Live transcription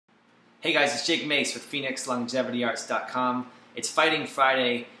Hey guys, it's Jake Mace with PhoenixLongevityArts.com. It's Fighting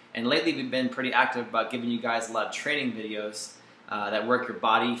Friday, and lately we've been pretty active about giving you guys a lot of training videos that work your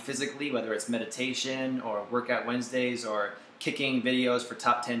body physically, whether it's meditation or workout Wednesdays or kicking videos for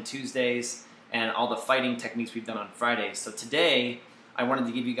Top 10 Tuesdays and all the fighting techniques we've done on Fridays. So today I wanted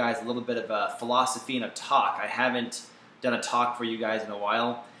to give you guys a little bit of a philosophy and a talk. I haven't done a talk for you guys in a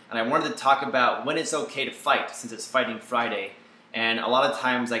while, and I wanted to talk about when it's okay to fight, since it's Fighting Friday. And a lot of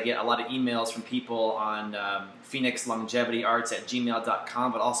times I get a lot of emails from people on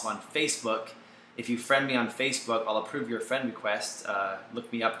PhoenixLongevityArts@gmail.com, but also on Facebook. If you friend me on Facebook, I'll approve your friend request.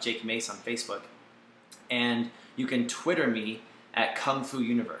 Look me up, Jake Mace, on Facebook. And you can Twitter me at Kung Fu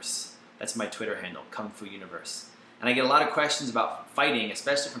Universe. That's my Twitter handle, Kung Fu Universe. And I get a lot of questions about fighting,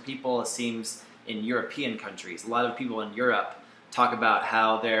 especially from people, it seems, in European countries. A lot of people in Europe talk about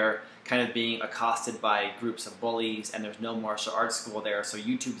how they're kind of being accosted by groups of bullies, and there's no martial arts school there, so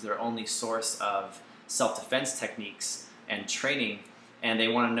YouTube's their only source of self-defense techniques and training, and they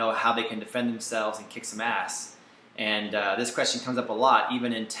want to know how they can defend themselves and kick some ass. And this question comes up a lot,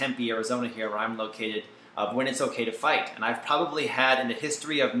 even in Tempe, Arizona here, where I'm located, of when it's okay to fight. And I've probably had, in the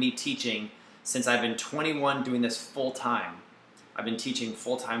history of me teaching, since I've been 21 doing this full-time. I've been teaching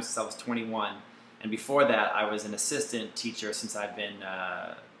full-time since I was 21, and before that I was an assistant teacher since I've been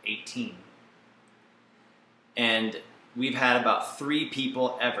 18. And we've had about 3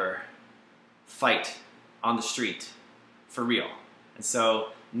 people ever fight on the street, for real. And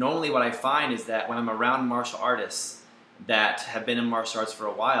so normally what I find is that when I'm around martial artists that have been in martial arts for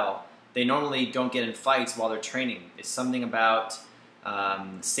a while, they normally don't get in fights while they're training. It's something about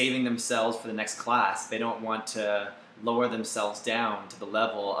saving themselves for the next class. They don't want to lower themselves down to the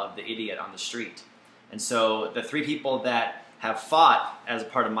level of the idiot on the street. And so the 3 people that have fought as a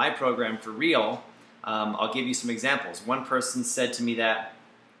part of my program for real, I'll give you some examples. One person said to me that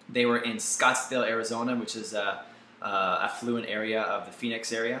they were in Scottsdale, Arizona, which is a affluent area of the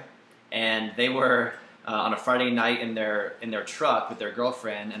Phoenix area, and they were on a Friday night in their truck with their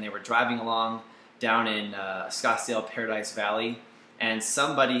girlfriend, and they were driving along down in Scottsdale Paradise Valley, and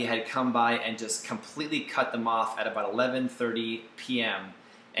somebody had come by and just completely cut them off at about 11:30 p.m.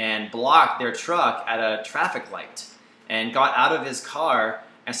 and blocked their truck at a traffic light, and got out of his car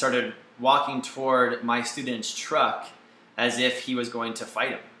and started walking toward my student's truck as if he was going to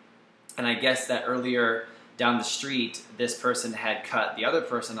fight him. And I guess that earlier down the street, this person had cut the other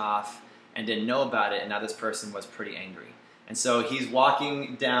person off and didn't know about it, and now this person was pretty angry. And so he's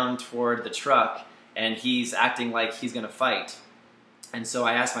walking down toward the truck, and he's acting like he's gonna fight. And so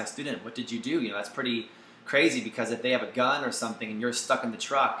I asked my student, what did you do? You know, that's pretty crazy, because if they have a gun or something and you're stuck in the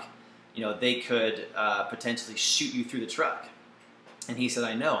truck, you know, they could potentially shoot you through the truck. And he said,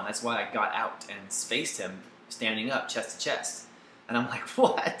 I know, and that's why I got out and faced him standing up, chest to chest. And I'm like,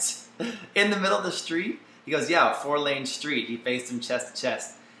 what? In the middle of the street? He goes, yeah, a 4-lane street. He faced him chest to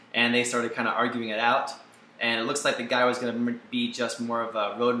chest. And they started kind of arguing it out. And it looks like the guy was going to be just more of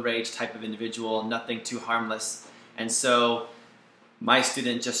a road rage type of individual, nothing too harmless. And so my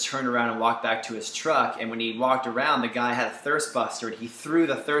student just turned around and walked back to his truck, and when he walked around, the guy had a thirst buster, and he threw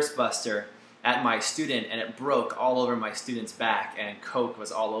the thirst buster at my student, and it broke all over my student's back, and Coke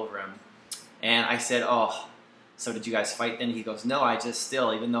was all over him. And I said, oh, so did you guys fight then? He goes, no, I just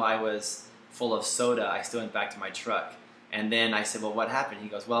still, even though I was full of soda, I still went back to my truck. And then I said, well, what happened? He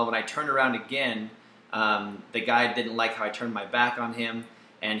goes, well, when I turned around again, the guy didn't like how I turned my back on him,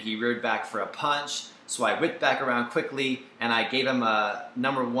 and he reared back for a punch. So I whipped back around quickly, and I gave him a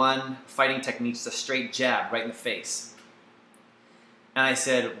 #1 fighting technique, just a straight jab right in the face. And I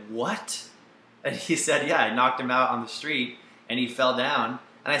said, what? And he said, yeah, I knocked him out on the street, and he fell down.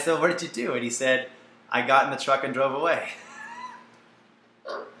 And I said, well, what did you do? And he said, I got in the truck and drove away.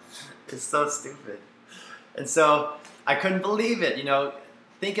 It's so stupid. And so I couldn't believe it, you know.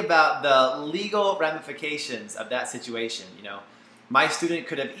 Think about the legal ramifications of that situation, you know. My student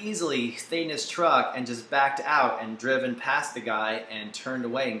could have easily stayed in his truck and just backed out and driven past the guy and turned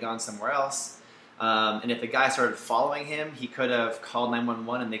away and gone somewhere else. And if the guy started following him, he could have called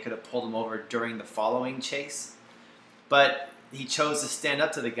 911 and they could have pulled him over during the following chase. But he chose to stand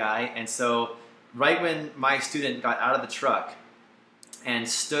up to the guy, and so right when my student got out of the truck and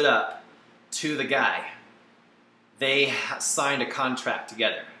stood up to the guy, they signed a contract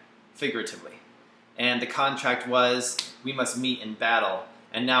together, figuratively. And the contract was, we must meet in battle,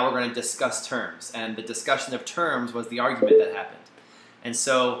 and now we're going to discuss terms. And the discussion of terms was the argument that happened. And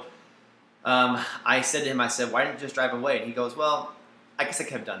so I said to him, I said, why didn't you just drive away? And he goes, well, I guess I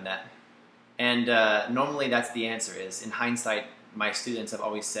could have done that. And normally that's the answer is, in hindsight, my students have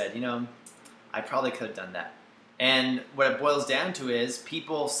always said, you know, I probably could have done that. And what it boils down to is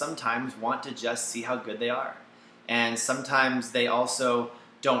people sometimes want to just see how good they are. And sometimes they also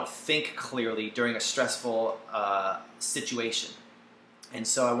don't think clearly during a stressful situation. And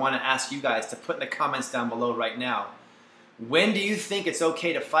so I want to ask you guys to put in the comments down below right now, when do you think it's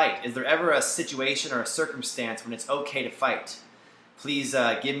okay to fight? Is there ever a situation or a circumstance when it's okay to fight? Please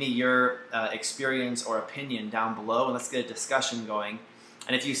give me your experience or opinion down below, and let's get a discussion going.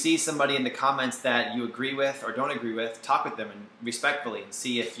 And if you see somebody in the comments that you agree with or don't agree with, talk with them and respectfully and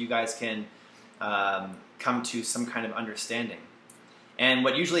see if you guys can come to some kind of understanding. And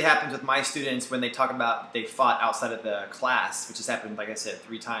what usually happens with my students when they talk about they fought outside of the class, which has happened, like I said,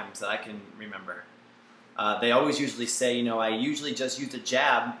 3 times that I can remember, they always usually say, you know, I usually just used a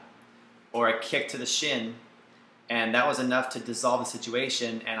jab or a kick to the shin, and that was enough to dissolve the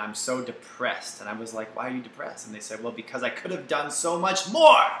situation, and I'm so depressed. And I was like, why are you depressed? And they said, well, because I could have done so much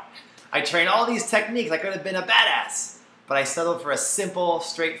more. I trained all these techniques. I could have been a badass. But I settled for a simple,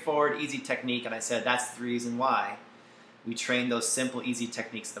 straightforward, easy technique, and I said that's the reason why we train those simple, easy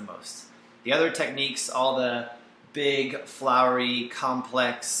techniques the most. The other techniques, all the big, flowery,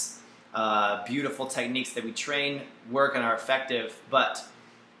 complex, beautiful techniques that we train work and are effective, but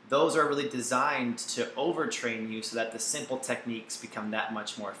those are really designed to overtrain you so that the simple techniques become that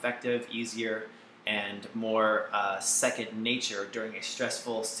much more effective, easier, and more second nature during a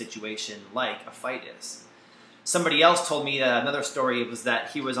stressful situation like a fight is. Somebody else told me another story was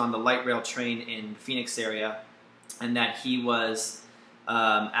that he was on the light rail train in the Phoenix area, and that he was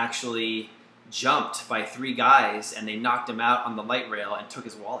actually jumped by 3 guys, and they knocked him out on the light rail and took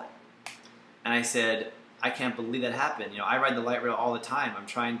his wallet. And I said, I can't believe that happened. You know, I ride the light rail all the time. I'm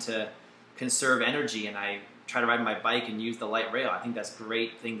trying to conserve energy, and I try to ride my bike and use the light rail. I think that's a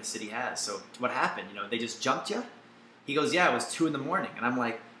great thing the city has. So what happened? You know, they just jumped you? He goes, yeah, it was 2 in the morning. And I'm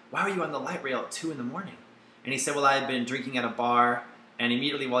like, why were you on the light rail at 2 in the morning? And he said, well, I had been drinking at a bar, and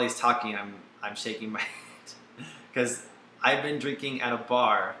immediately while he's talking, I'm shaking my head. Because I've been drinking at a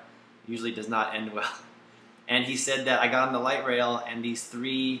bar usually does not end well. And he said that I got on the light rail, and these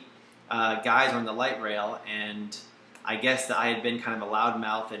 3 guys were on the light rail, and I guess that I had been kind of a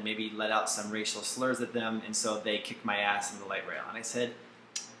loudmouth and maybe let out some racial slurs at them, and so they kicked my ass on the light rail. And I said,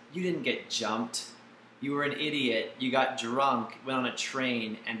 you didn't get jumped. You were an idiot. You got drunk, went on a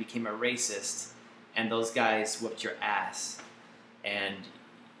train, and became a racist, and those guys whooped your ass. And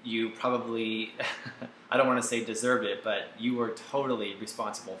you probably, I don't want to say deserved it, but you were totally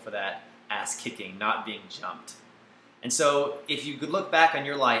responsible for that ass kicking, not being jumped. And so if you could look back on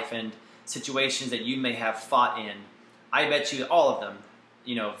your life and situations that you may have fought in, I bet you all of them,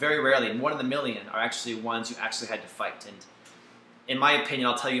 you know, very rarely, 1 in a million, are actually ones you actually had to fight. And in my opinion,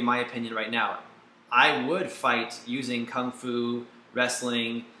 I'll tell you my opinion right now, I would fight using kung fu,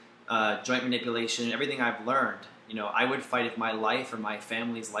 wrestling, joint manipulation, everything I've learned. You know, I would fight if my life or my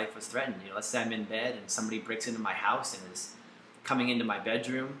family's life was threatened. You know, let's say I'm in bed and somebody breaks into my house and is coming into my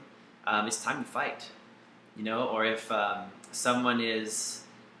bedroom, it's time to fight. You know, or if someone is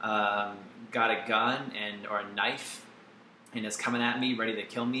got a gun or a knife and is coming at me, ready to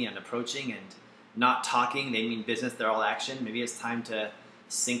kill me, and approaching and not talking, they mean business, they're all action. Maybe it's time to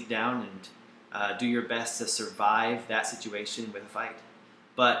sink down and do your best to survive that situation with a fight.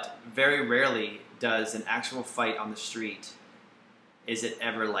 But very rarely does an actual fight on the street, is it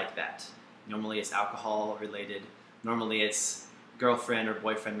ever like that. Normally it's alcohol related, normally it's girlfriend or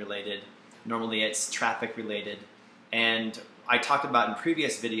boyfriend related, normally it's traffic related. And I talked about in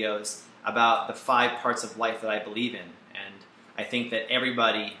previous videos about the 5 parts of life that I believe in. And I think that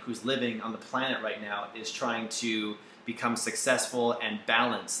everybody who's living on the planet right now is trying to become successful and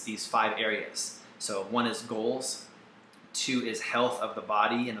balance these 5 areas. So 1 is goals, 2 is health of the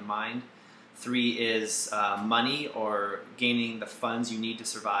body and the mind, 3 is money or gaining the funds you need to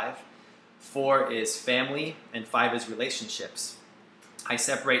survive, 4 is family, and 5 is relationships. I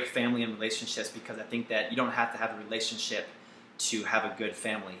separate family and relationships because I think that you don't have to have a relationship to have a good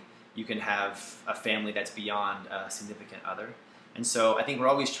family. You can have a family that's beyond a significant other. And so I think we're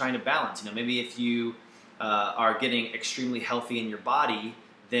always trying to balance. You know, maybe if you are getting extremely healthy in your body,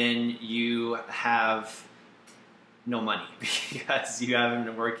 then you have no money because you haven't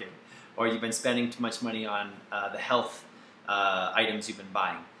been working, or you've been spending too much money on the health items you've been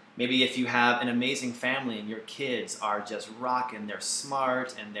buying. Maybe if you have an amazing family and your kids are just rocking, they're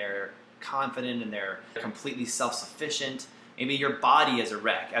smart and they're confident and they're completely self-sufficient, maybe your body is a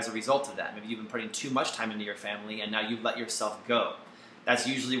wreck as a result of that. Maybe you've been putting too much time into your family and now you've let yourself go. That's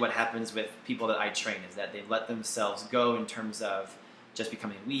usually what happens with people that I train, is that they let themselves go in terms of just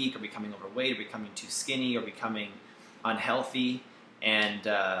becoming weak or becoming overweight or becoming too skinny or becoming unhealthy, and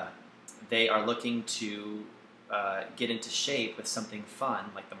they are looking to get into shape with something fun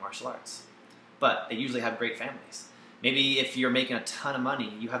like the martial arts. But they usually have great families. Maybe if you're making a ton of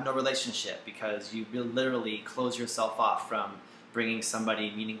money, you have no relationship because you literally close yourself off from bringing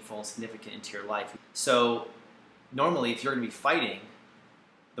somebody meaningful and significant into your life. So normally, if you're going to be fighting,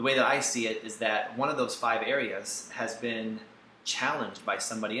 the way that I see it is that one of those 5 areas has been challenged by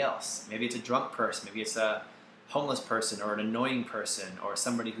somebody else. Maybe it's a drunk person, maybe it's a homeless person or an annoying person or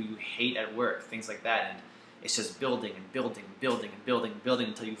somebody who you hate at work, things like that. And it's just building and building and building and building and building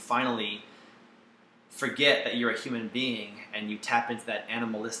until you finally forget that you're a human being and you tap into that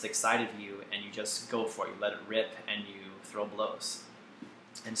animalistic side of you and you just go for it. You let it rip and you throw blows.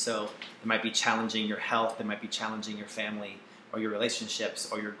 And so it might be challenging your health, it might be challenging your family or your relationships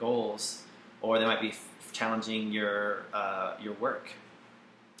or your goals, or they might be challenging your work.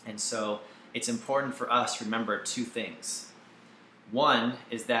 And so it's important for us to remember 2 things. One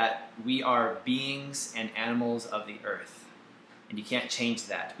is that we are beings and animals of the earth, and you can't change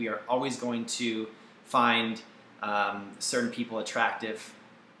that. We are always going to find certain people attractive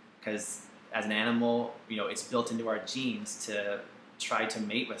because as an animal, it's built into our genes to try to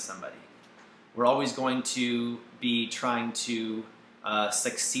mate with somebody. We're always going to be trying to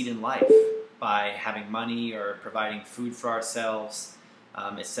succeed in life by having money or providing food for ourselves,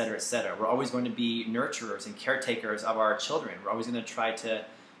 etc., etc. We're always going to be nurturers and caretakers of our children. We're always going to try to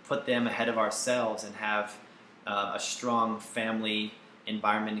put them ahead of ourselves and have a strong family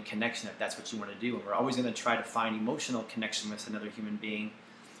environment and connection if that's what you want to do. And we're always going to try to find emotional connection with another human being,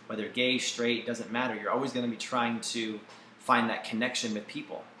 whether gay, straight, doesn't matter. You're always going to be trying to find that connection with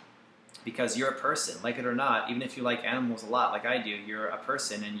people because you're a person, like it or not. Even if you like animals a lot, like I do, you're a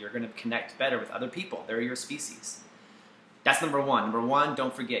person and you're going to connect better with other people. They're your species. That's number 1. Number 1,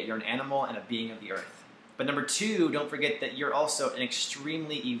 don't forget you're an animal and a being of the earth. But number 2, don't forget that you're also an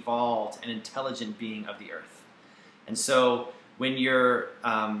extremely evolved and intelligent being of the earth. And so when you're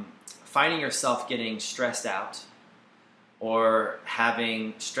finding yourself getting stressed out or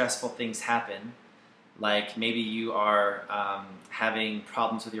having stressful things happen, like maybe you are having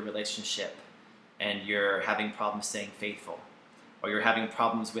problems with your relationship and you're having problems staying faithful, or you're having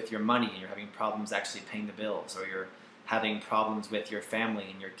problems with your money and you're having problems actually paying the bills, or you're having problems with your family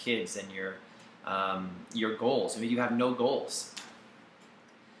and your kids and your goals. Maybe you have no goals.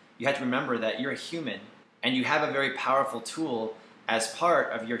 You have to remember that you're a human and you have a very powerful tool as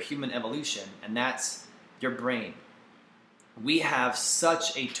part of your human evolution, and that's your brain. We have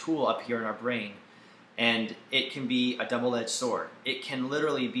such a tool up here in our brain, and it can be a double-edged sword. It can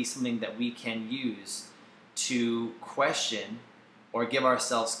literally be something that we can use to question or give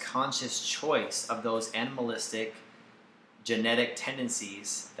ourselves conscious choice of those animalistic genetic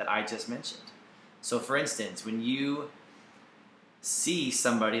tendencies that I just mentioned. So for instance, when you see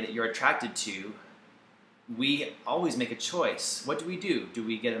somebody that you're attracted to, we always make a choice. What do? Do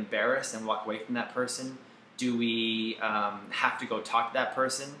we get embarrassed and walk away from that person? Do we have to go talk to that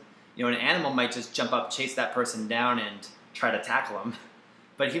person? An animal might just jump up, chase that person down, and try to tackle them.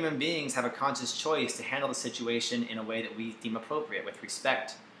 But human beings have a conscious choice to handle the situation in a way that we deem appropriate, with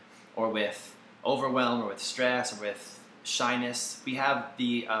respect, or with overwhelm, or with stress, or with shyness. We have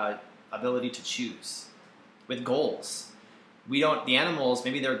the ability to choose. With goals, the animals,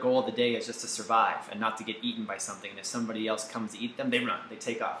 maybe their goal of the day is just to survive and not to get eaten by something. And if somebody else comes to eat them, they run, they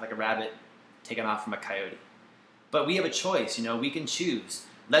take off, like a rabbit taken off from a coyote. But we have a choice, we can choose.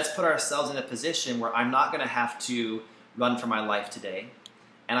 Let's put ourselves in a position where I'm not going to have to run for my life today.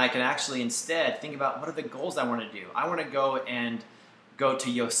 And I can actually instead think about what are the goals I want to do. I want to go to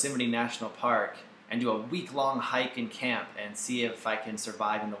Yosemite National Park and do a week-long hike and camp and see if I can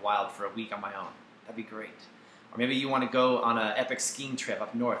survive in the wild for a week on my own. That'd be great. Or maybe you want to go on an epic skiing trip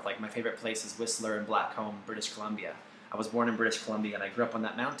up north. Like my favorite place is Whistler and Blackcomb, British Columbia. I was born in British Columbia and I grew up on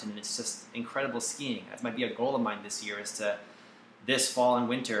that mountain, and it's just incredible skiing. That might be a goal of mine this year, is to, this fall and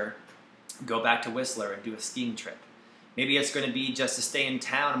winter, go back to Whistler and do a skiing trip. Maybe it's going to be just to stay in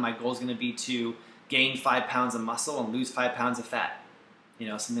town, and my goal is going to be to gain 5 pounds of muscle and lose 5 pounds of fat.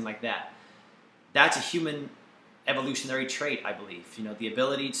 Something like that. That's a human evolutionary trait, I believe. The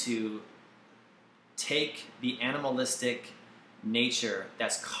ability to take the animalistic nature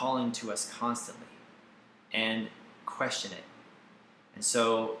that's calling to us constantly and question it. And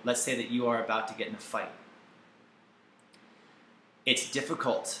so let's say that you are about to get in a fight. It's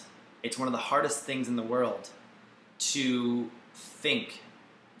difficult. It's one of the hardest things in the world to think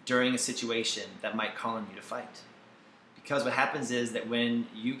during a situation that might call on you to fight. Because what happens is that when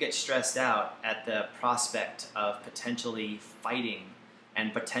you get stressed out at the prospect of potentially fighting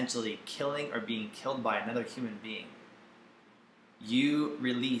and potentially killing or being killed by another human being, you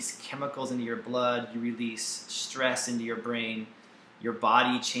release chemicals into your blood, you release stress into your brain, your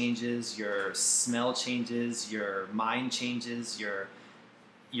body changes, your smell changes, your mind changes, your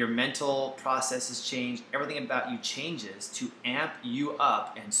mental processes change, everything about you changes to amp you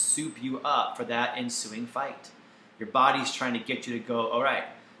up and soup you up for that ensuing fight. Your body's trying to get you to go, all right,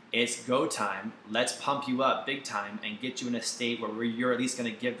 it's go time, let's pump you up big time and get you in a state where you're at least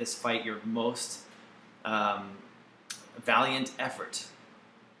going to give this fight your most valiant effort.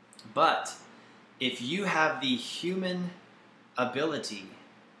 But if you have the human ability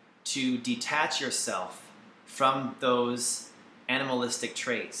to detach yourself from those animalistic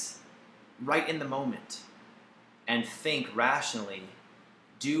traits right in the moment and think rationally,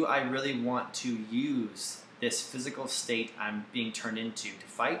 do I really want to use this physical state I'm being turned into to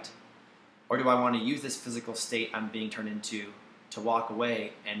fight? Or do I want to use this physical state I'm being turned into to walk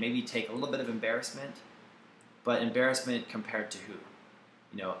away and maybe take a little bit of embarrassment, but embarrassment compared to who?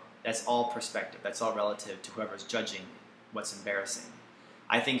 You know, that's all perspective. That's all relative to whoever's judging what's embarrassing.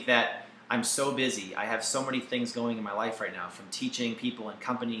 I think that I'm so busy. I have so many things going in my life right now, from teaching people in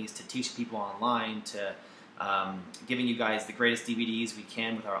companies to teaching people online to giving you guys the greatest DVDs we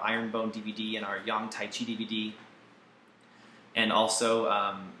can with our Iron Bone DVD and our Yang Tai Chi DVD, and also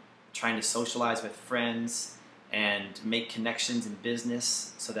trying to socialize with friends and make connections in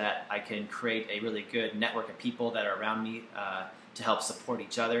business so that I can create a really good network of people that are around me to help support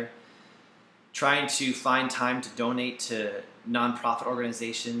each other. Trying to find time to donate to nonprofit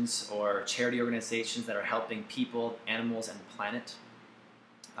organizations or charity organizations that are helping people, animals, and the planet.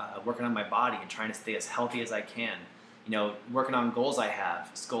 Working on my body and trying to stay as healthy as I can. You know, working on goals I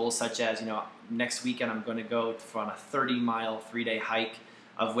have. Goals such as, you know, next weekend I'm going to go on a 30-mile, 3-day hike,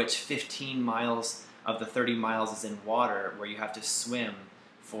 of which 15 miles of the 30 miles is in water, where you have to swim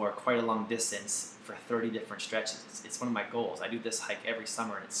for quite a long distance for 30 different stretches. It's one of my goals. I do this hike every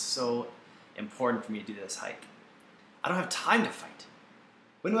summer, and it's so important for me to do this hike. I don't have time to fight.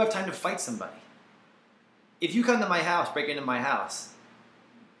 When do I have time to fight somebody? If you come to my house, break into my house,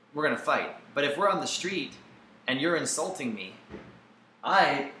 we're going to fight. But if we're on the street and you're insulting me,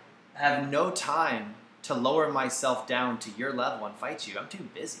 I have no time to lower myself down to your level and fight you. I'm too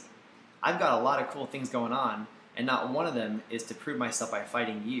busy. I've got a lot of cool things going on, and not one of them is to prove myself by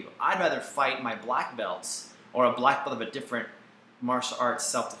fighting you. I'd rather fight my black belts or a black belt of a different martial arts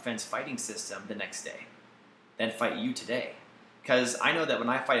self-defense fighting system the next day than fight you today. Because I know that when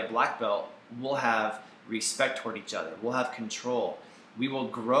I fight a black belt, we'll have respect toward each other. We'll have control. We will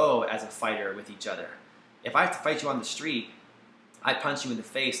grow as a fighter with each other. If I have to fight you on the street, I punch you in the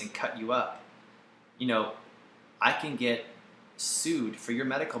face and cut you up. You know, I can get sued for your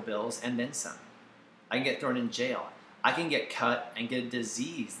medical bills and then some. I can get thrown in jail. I can get cut and get a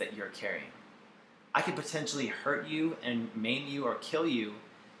disease that you're carrying. I could potentially hurt you and maim you or kill you,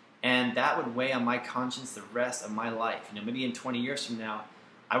 and that would weigh on my conscience the rest of my life. You know, maybe in 20 years from now,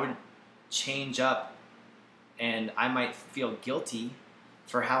 I would change up and I might feel guilty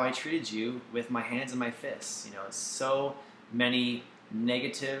for how I treated you with my hands and my fists. You know, it's so many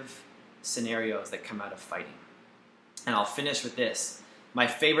negative scenarios that come out of fighting. And I'll finish with this. My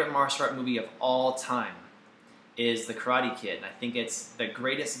favorite martial art movie of all time is The Karate Kid, and I think it's the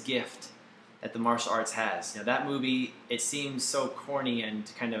greatest gift that the martial arts has. You know, that movie, it seems so corny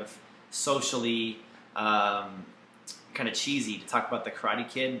and kind of socially kind of cheesy to talk about The Karate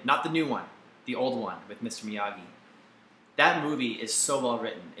Kid. Not the new one, the old one with Mr. Miyagi. That movie is so well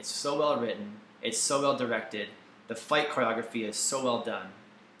written. It's so well written. It's so well directed. The fight choreography is so well done.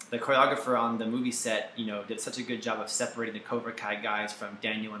 The choreographer on the movie set, you know, did such a good job of separating the Cobra Kai guys from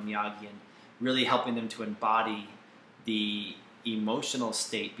Daniel and Miyagi and really helping them to embody the emotional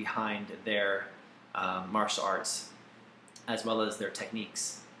state behind their martial arts as well as their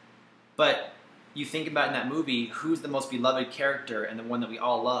techniques. But you think about in that movie, who's the most beloved character and the one that we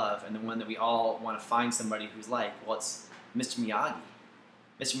all love and the one that we all want to find somebody who's like? Well, it's Mr. Miyagi.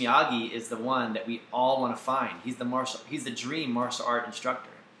 Mr. Miyagi is the one that we all want to find. He's the dream martial art instructor.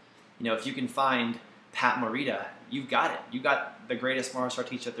 You know, if you can find Pat Morita, you've got it. You got the greatest martial art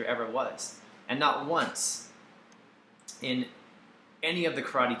teacher that there ever was. And not once in any of the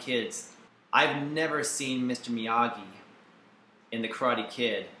Karate Kids, I've never seen Mr. Miyagi in the Karate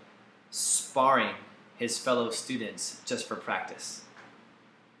Kid sparring his fellow students just for practice.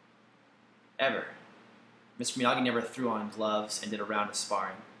 Ever. Mr. Miyagi never threw on gloves and did a round of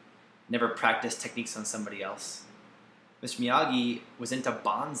sparring. Never practiced techniques on somebody else. Mr. Miyagi was into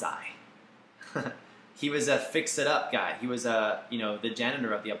bonsai. He was a fix-it-up guy. He was the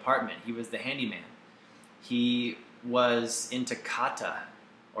janitor of the apartment. He was the handyman. He was into kata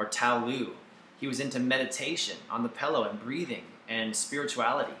or Tao Lu. He was into meditation on the pillow and breathing and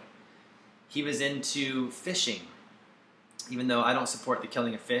spirituality. He was into fishing, even though I don't support the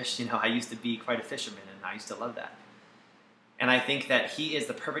killing of fish. You know, I used to be quite a fisherman, and I used to love that. And I think that he is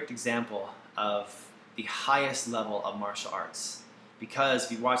the perfect example of the highest level of martial arts. Because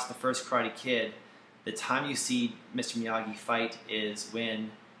if you watch the first Karate Kid, the time you see Mr. Miyagi fight is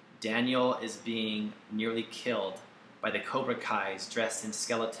when Daniel is being nearly killed by the Cobra Kais dressed in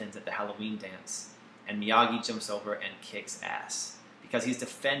skeletons at the Halloween dance. And Miyagi jumps over and kicks ass because he's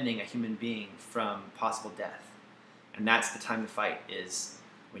defending a human being from possible death. And that's the time to fight, is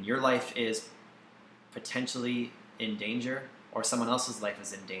when your life is potentially in danger or someone else's life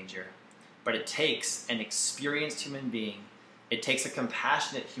is in danger. But it takes an experienced human being, it takes a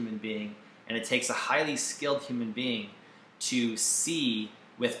compassionate human being, and it takes a highly skilled human being to see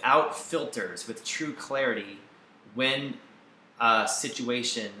without filters, with true clarity, when a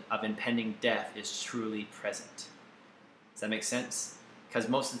situation of impending death is truly present. Does that make sense? Because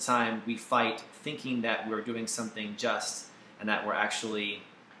most of the time we fight thinking that we're doing something just and that we're actually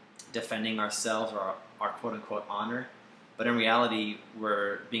defending ourselves or our quote-unquote honor. But in reality,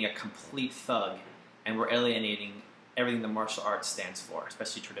 we're being a complete thug and we're alienating everything the martial arts stands for,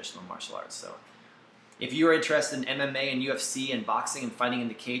 especially traditional martial arts. So if you are interested in MMA and UFC and boxing and fighting in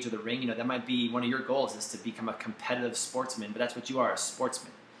the cage or the ring, you know, that might be one of your goals, is to become a competitive sportsman, but that's what you are, a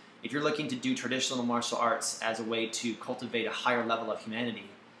sportsman. If you're looking to do traditional martial arts as a way to cultivate a higher level of humanity,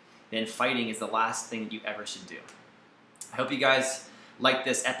 then fighting is the last thing that you ever should do. I hope you guys liked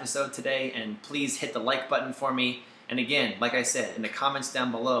this episode today, and please hit the like button for me. And again, like I said, in the comments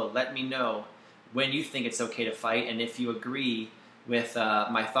down below, let me know when you think it's okay to fight, and if you agree with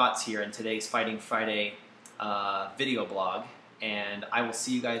my thoughts here in today's Fighting Friday video blog. And I will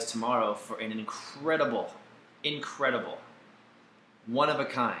see you guys tomorrow for an incredible,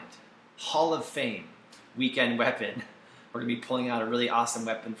 one-of-a-kind, Hall of Fame weekend weapon. We're going to be pulling out a really awesome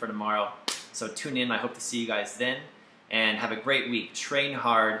weapon for tomorrow. So tune in. I hope to see you guys then. And have a great week. Train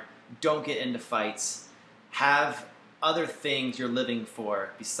hard. Don't get into fights. Have other things you're living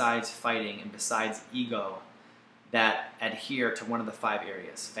for besides fighting and besides ego that adhere to one of the 5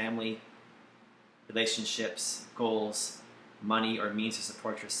 areas: family, relationships, goals, money or means to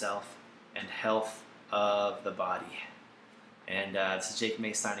support yourself, and health of the body. And this is Jake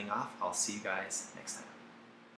Mace signing off. I'll see you guys next time.